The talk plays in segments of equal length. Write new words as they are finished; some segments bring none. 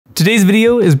Today's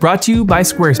video is brought to you by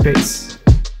Squarespace.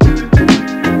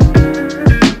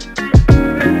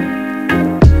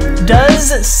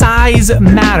 Does size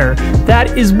matter?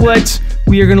 That is what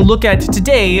we are going to look at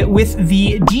today with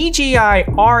the DJI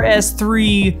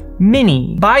RS3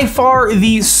 MINI. By far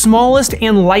the smallest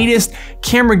and lightest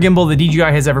camera gimbal that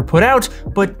DJI has ever put out,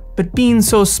 but being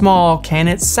so small, can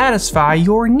it satisfy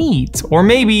your needs? Or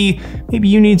maybe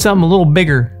you need something a little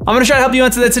bigger. I'm gonna try to help you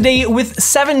answer that today with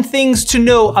 7 things to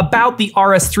know about the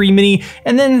RS3 MINI,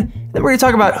 and then we're gonna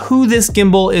talk about who this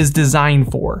gimbal is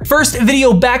designed for. First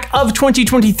video back of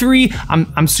 2023.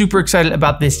 I'm super excited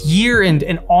about this year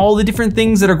and all the different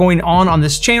things that are going on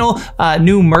this channel.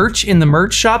 New merch in the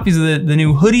merch shop. These are the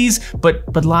new hoodies,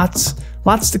 but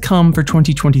lots to come for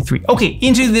 2023. Okay,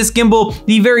 into this gimbal.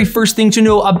 The very first thing to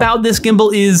know about this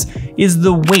gimbal is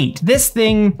the weight. This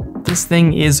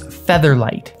thing is feather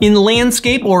light. In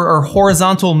landscape or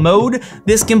horizontal mode,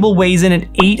 this gimbal weighs in at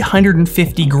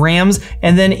 850 grams,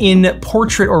 and then in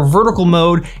portrait or vertical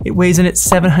mode, it weighs in at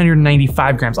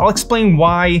 795 grams. I'll explain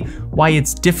why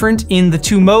it's different in the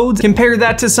two modes. Compare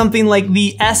that to something like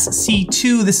the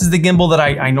SC2. This is the gimbal that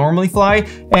I normally fly,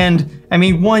 and I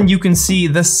mean, one, you can see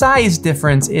the size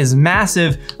difference is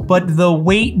massive, but the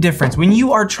weight difference, when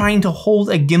you are trying to hold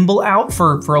a gimbal out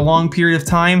for a long period of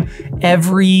time,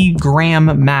 every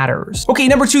gram matters. Okay,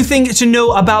 number 2 thing to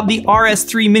know about the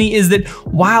RS3 MINI is that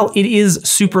while it is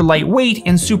super lightweight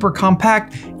and super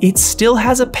compact, it still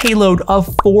has a payload of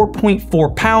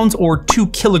 4.4 pounds or 2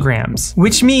 kilograms,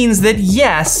 which means that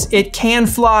yes, it can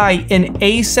fly an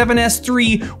A7S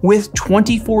III with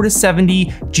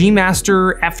 24-70 G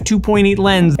Master f2.8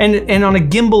 lens, and on a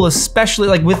gimbal, especially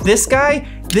like with this guy,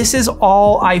 this is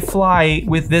all I fly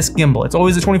with this gimbal. It's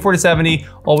always a 24-70,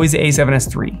 always the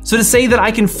A7S III. So to say that I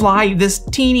can fly this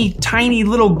teeny tiny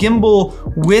little gimbal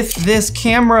with this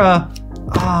camera,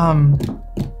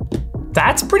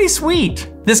 that's pretty sweet.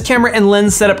 This camera and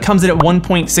lens setup comes in at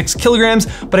 1.6 kilograms,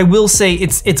 but I will say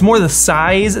it's more the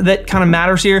size that kind of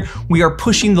matters here. We are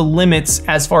pushing the limits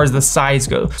as far as the size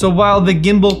goes. So while the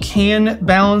gimbal can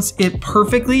balance it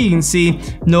perfectly, you can see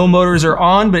no motors are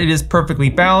on, but it is perfectly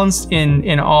balanced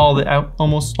in all the,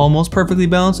 almost perfectly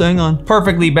balanced, hang on.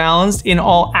 Perfectly balanced in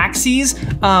all axes.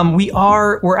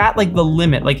 We're at like the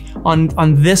limit. Like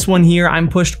on this one here, I'm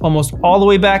pushed almost all the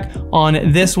way back.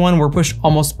 On this one, we're pushed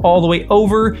almost all the way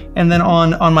over. And then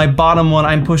on my bottom one,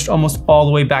 I'm pushed almost all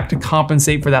the way back to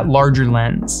compensate for that larger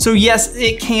lens. So yes,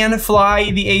 it can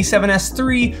fly the A7S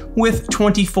III with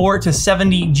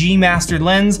 24-70 G Master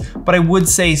lens, but I would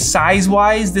say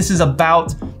size-wise, this is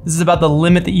about the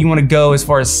limit that you want to go as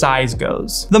far as size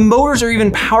goes. The motors are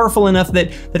even powerful enough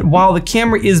that while the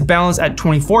camera is balanced at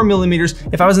 24 millimeters,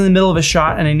 if I was in the middle of a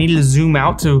shot and I needed to zoom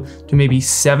out to maybe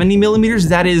 70 millimeters,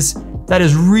 that is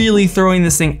really throwing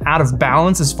this thing out of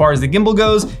balance as far as the gimbal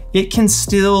goes. It can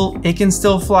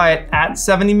still fly it at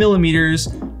 70 millimeters,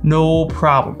 no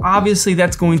problem. Obviously,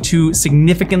 that's going to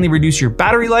significantly reduce your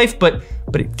battery life, but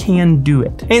it can do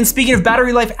it. And speaking of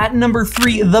battery life, at number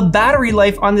 3, the battery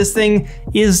life on this thing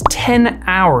is 10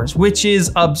 hours, which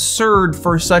is absurd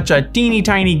for such a teeny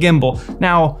tiny gimbal.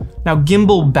 Now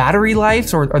gimbal battery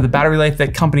lives, or the battery life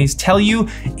that companies tell you,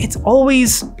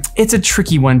 it's a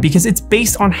tricky one because it's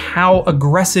based on how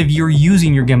aggressive you're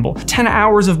using your gimbal. 10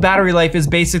 hours of battery life is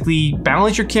basically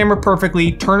balance your camera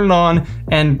perfectly, turn it on,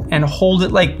 and hold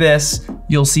it like this.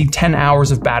 You'll see 10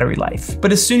 hours of battery life.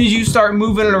 But as soon as you start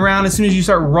moving it around, as soon as you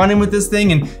start running with this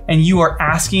thing and you are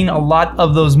asking a lot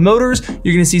of those motors,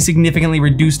 you're gonna see significantly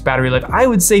reduced battery life. I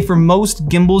would say for most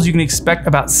gimbals, you can expect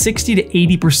about 60 to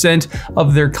 80%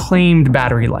 of their claimed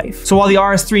battery life. So while the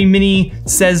RS3 MINI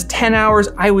says 10 hours,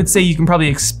 I would say you can probably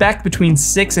expect between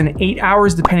 6 and 8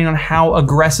 hours, depending on how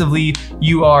aggressively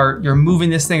you're moving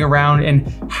this thing around and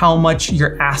how much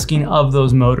you're asking of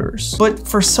those motors. But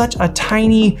for such a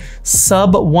tiny sub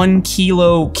 1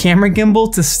 kilo camera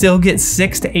gimbal to still get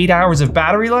 6 to 8 hours of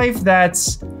battery life,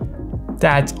 that's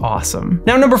awesome.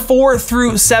 Now, number 4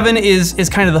 through 7 is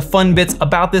kind of the fun bits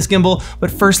about this gimbal,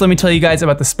 but first let me tell you guys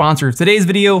about the sponsor of today's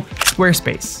video,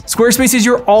 Squarespace. Squarespace is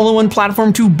your all-in-one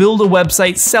platform to build a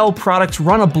website, sell products,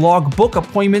 run a blog, book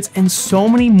appointments, and so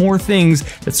many more things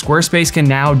that Squarespace can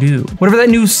now do. Whatever that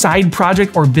new side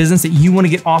project or business that you want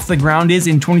to get off the ground is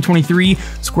in 2023,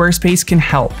 Squarespace can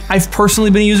help. I've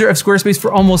personally been a user of Squarespace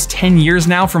for almost 10 years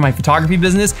now for my photography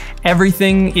business.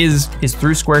 Everything is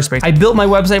through Squarespace. I built my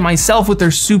website myself with their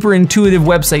super intuitive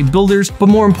website builders, but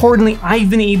more importantly, I've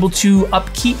been able to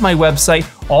upkeep my website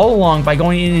all along by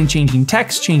going in and changing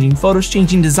text, changing photos,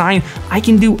 changing design. I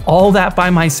can do all that by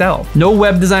myself. No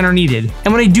web designer needed.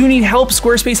 And when I do need help,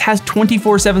 Squarespace has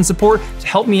 24/7 support to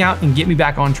help me out and get me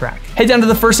back on track. Head down to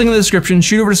the first link in the description,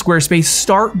 shoot over to Squarespace,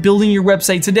 start building your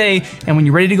website today, and when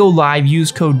you're ready to go live,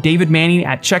 use code DavidManning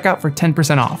at checkout for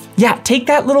 10% off. Yeah, take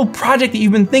that little project that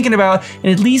you've been thinking about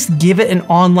and at least give it an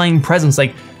online presence.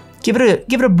 Like, give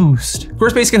it a boost.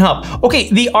 Squarespace can help. Okay,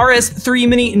 the RS3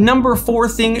 Mini, number 4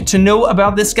 thing to know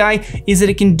about this guy is that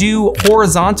it can do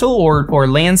horizontal or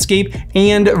landscape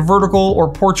and vertical or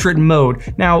portrait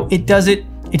mode. Now, it does it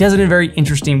in a very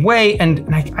interesting way, and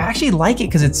I actually like it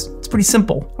because it's pretty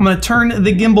simple. I'm gonna turn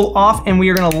the gimbal off and we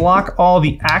are gonna lock all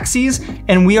the axes,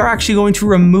 and we are actually going to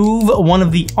remove one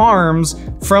of the arms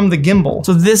from the gimbal.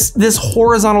 So this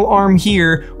horizontal arm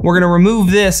here, we're gonna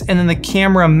remove this, and then the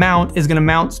camera mount is gonna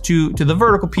mount to the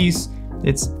vertical piece.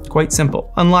 It's quite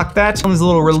simple. Unlock that, there's a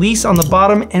little release on the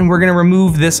bottom, and we're gonna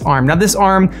remove this arm. Now this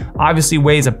arm obviously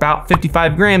weighs about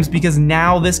 55 grams because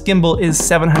now this gimbal is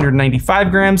 795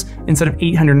 grams instead of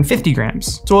 850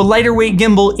 grams. So a lighter weight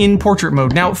gimbal in portrait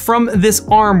mode. Now from this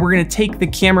arm, we're gonna take the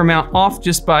camera mount off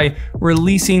just by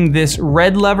releasing this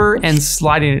red lever and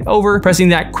sliding it over, pressing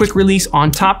that quick release on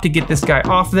top to get this guy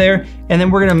off there. And then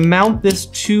we're gonna mount this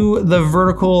to the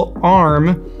vertical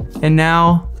arm, and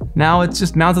now it's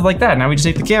just mounted like that. Now we just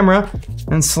take the camera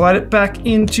and slide it back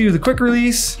into the quick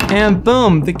release, and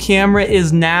boom, the camera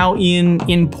is now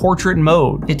in portrait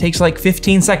mode. It takes like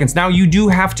 15 seconds. Now you do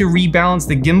have to rebalance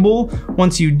the gimbal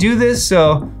once you do this,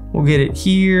 so we'll get it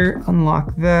here,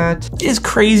 unlock that. It is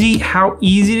crazy how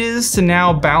easy it is to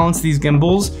now balance these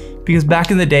gimbals, because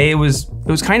back in the day, it was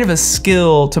kind of a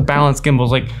skill to balance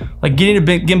gimbals. Like getting a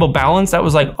big gimbal balance, that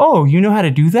was like, oh, you know how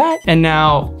to do that? And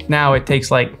now it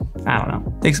takes like, I don't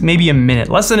know, it takes maybe a minute,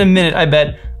 less than a minute, I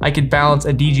bet I could balance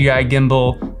a DJI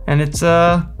gimbal, and it's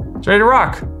ready to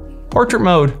rock. Portrait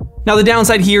mode. Now the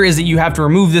downside here is that you have to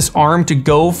remove this arm to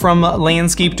go from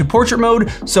landscape to portrait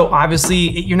mode. So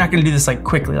obviously you're not gonna do this like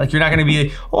quickly. Like you're not gonna be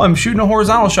like, oh, I'm shooting a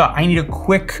horizontal shot, I need a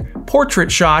quick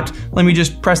portrait shot. Let me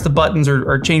just press the buttons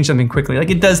or change something quickly.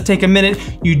 Like it does take a minute.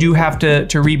 You do have to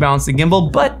rebalance the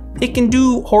gimbal, but it can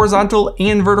do horizontal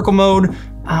and vertical mode.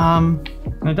 And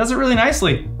it does it really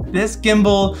nicely. This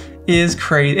gimbal is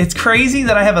crazy. It's crazy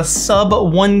that I have a sub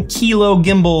 1 kilo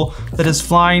gimbal that is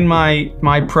flying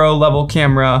my pro level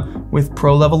camera with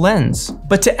pro level lens.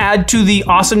 But to add to the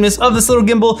awesomeness of this little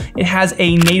gimbal, it has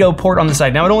a Nato port on the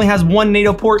side. Now it only has one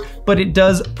Nato port, but it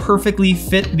does perfectly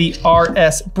fit the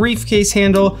RS briefcase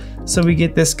handle. So we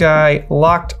get this guy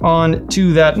locked on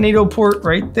to that Nato port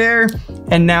right there.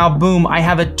 And now boom, I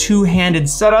have a two-handed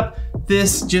setup.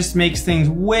 This just makes things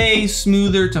way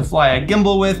smoother to fly a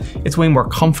gimbal with. It's way more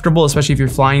comfortable, especially if you're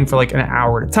flying for like an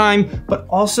hour at a time. But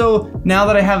also, now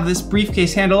that I have this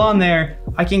briefcase handle on there,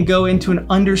 I can go into an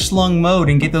underslung mode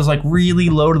and get those like really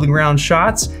low to the ground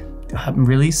shots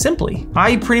really simply.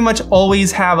 I pretty much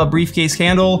always have a briefcase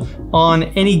handle on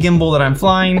any gimbal that I'm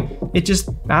flying. It just,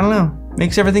 I don't know,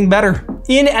 makes everything better.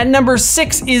 In at number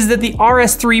 6 is that the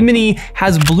RS3 Mini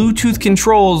has Bluetooth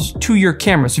controls to your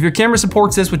camera. So if your camera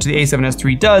supports this, which the A7S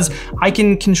III does, I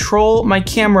can control my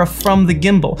camera from the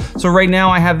gimbal. So right now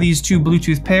I have these two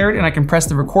Bluetooth paired, and I can press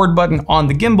the record button on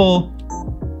the gimbal,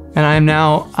 and I'm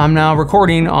now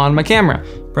recording on my camera.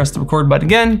 Press the record button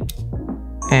again,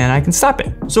 and I can stop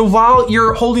it. So while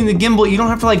you're holding the gimbal, you don't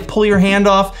have to like pull your hand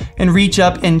off and reach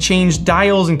up and change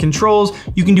dials and controls.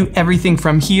 You can do everything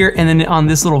from here, and then on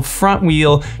this little front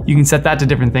wheel, you can set that to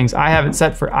different things. I have it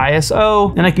set for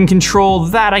ISO, and I can control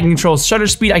that. I can control shutter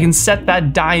speed. I can set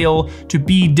that dial to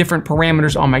be different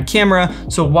parameters on my camera.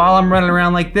 So while I'm running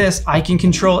around like this, I can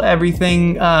control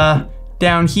everything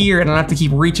down here, and I don't have to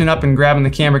keep reaching up and grabbing the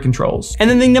camera controls. And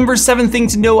then the number 7 thing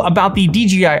to know about the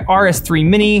DJI RS3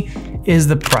 Mini is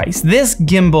the price. This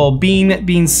gimbal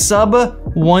being sub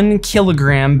 1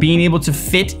 kilogram, being able to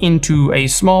fit into a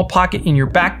small pocket in your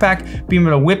backpack, being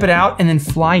able to whip it out and then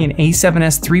fly an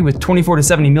A7S III with 24 to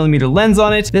 70 millimeter lens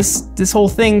on it. This whole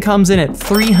thing comes in at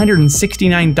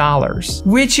 $369,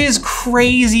 which is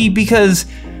crazy because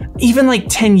even like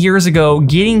 10 years ago,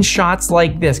 getting shots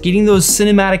like this, getting those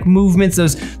cinematic movements,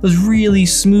 those really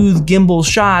smooth gimbal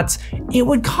shots, it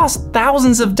would cost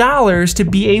thousands of dollars to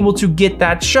be able to get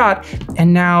that shot.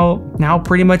 And now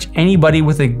pretty much anybody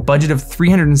with a budget of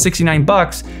 369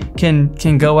 bucks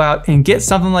can go out and get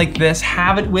something like this,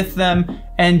 have it with them,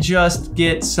 and just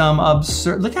get some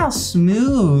absurd, look how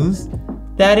smooth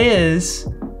that is.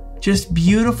 Just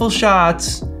beautiful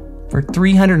shots for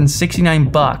 369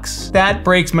 bucks. That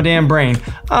breaks my damn brain.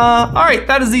 All right,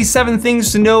 that is the 7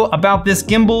 things to know about this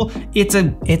gimbal.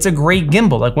 It's a great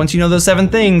gimbal. Like once you know those 7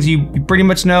 things, you pretty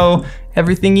much know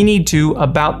everything you need to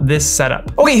about this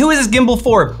setup. Okay, who is this gimbal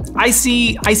for? I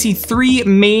see 3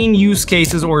 main use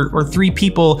cases or 3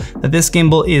 people that this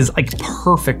gimbal is like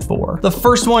perfect for. The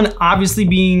first one obviously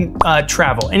being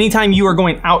travel. Anytime you are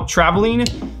going out traveling,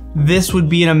 this would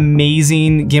be an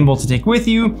amazing gimbal to take with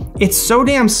you. It's so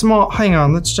damn small. Hang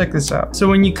on, let's check this out. So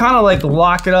when you kind of like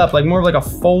lock it up, like more of like a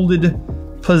folded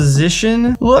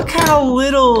position, look how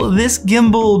little this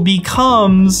gimbal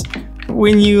becomes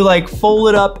when you like fold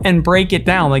it up and break it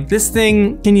down. Like this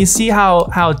thing, can you see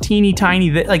how teeny tiny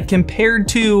that, like compared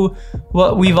to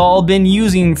what we've all been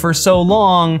using for so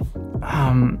long,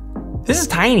 this is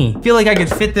tiny. I feel like I could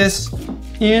fit this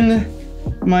in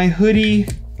my hoodie.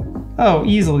 Oh,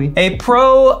 easily. A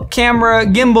pro camera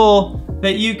gimbal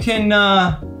that you can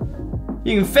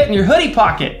fit in your hoodie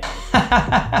pocket.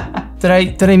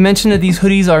 Did I mention that these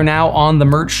hoodies are now on the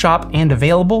merch shop and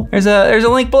available? There's a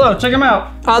link below, check them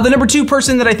out. The number 2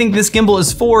 person that I think this gimbal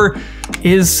is for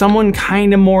is someone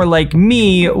kind of more like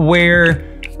me, where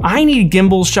I need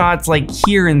gimbal shots like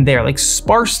here and there, like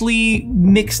sparsely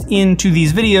mixed into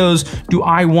these videos. Do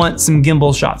I want some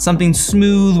gimbal shots? Something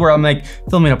smooth where I'm like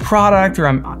filming a product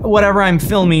or whatever I'm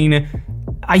filming,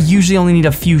 I usually only need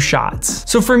a few shots.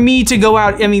 So for me to go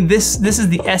out, I mean, this is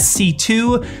the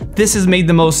SC2. This has made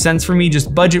the most sense for me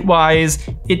just budget-wise.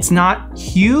 It's not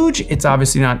huge. It's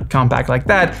obviously not compact like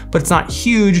that, but it's not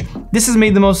huge. This has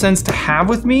made the most sense to have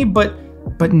with me, but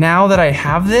now that I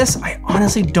have this, I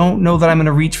honestly don't know that I'm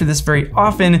gonna reach for this very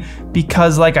often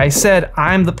because like I said,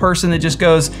 I'm the person that just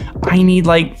goes, I need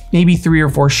like maybe 3 or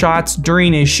 4 shots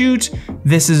during a shoot.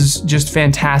 This is just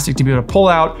fantastic to be able to pull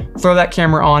out, throw that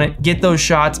camera on it, get those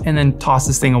shots, and then toss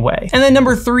this thing away. And then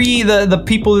number 3, the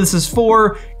people this is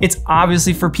for, it's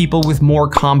obviously for people with more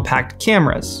compact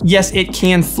cameras. Yes, it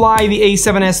can fly the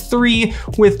A7S III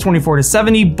with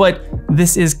 24-70, but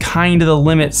this is kind of the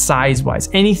limit size-wise.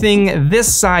 Anything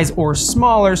this size or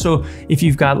smaller, so if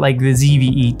you've got like the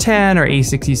ZV-E10 or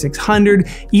A6600,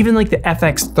 even like the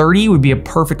FX30 would be a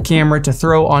perfect camera to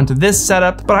throw onto this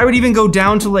setup. But I would even go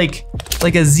down to like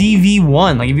a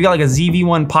ZV-1. Like if you got like a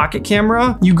ZV-1 pocket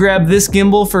camera, you grab this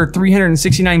gimbal for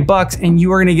 369 bucks and you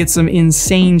are gonna get some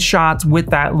insane shots with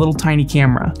that little tiny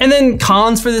camera. And then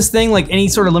cons for this thing, like any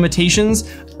sort of limitations,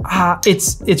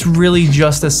 it's really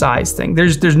just a size thing.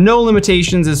 There's no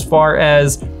limitations as far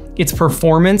as its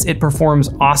performance. It performs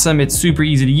awesome. It's super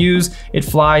easy to use. It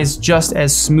flies just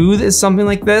as smooth as something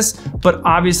like this, but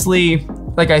obviously,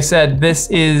 like I said, this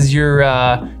is your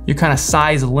kind of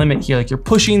size limit here. Like you're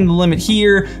pushing the limit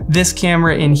here. This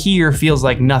camera in here feels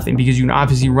like nothing because you can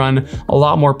obviously run a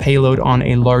lot more payload on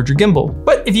a larger gimbal.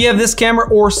 But if you have this camera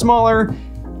or smaller,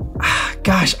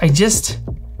 gosh, it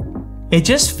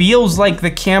just feels like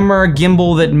the camera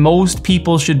gimbal that most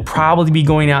people should probably be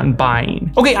going out and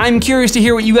buying. Okay, I'm curious to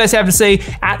hear what you guys have to say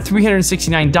at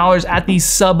 $369 at the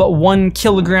sub 1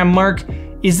 kilogram mark.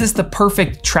 Is this the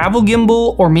perfect travel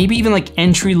gimbal or maybe even like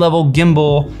entry-level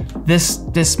gimbal?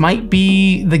 This might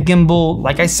be the gimbal,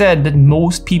 like I said, that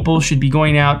most people should be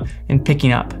going out and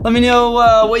picking up. Let me know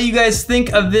what you guys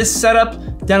think of this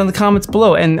setup down in the comments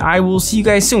below, and I will see you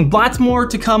guys soon. Lots more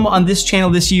to come on this channel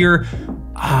this year.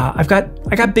 I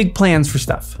got big plans for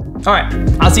stuff. All right,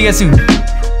 I'll see you guys soon.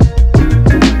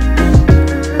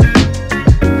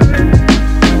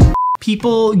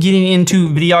 People getting into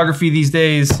videography these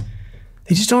days,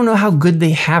 they just don't know how good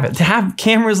they have it. To have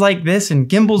cameras like this and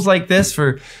gimbals like this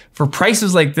for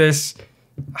prices like this.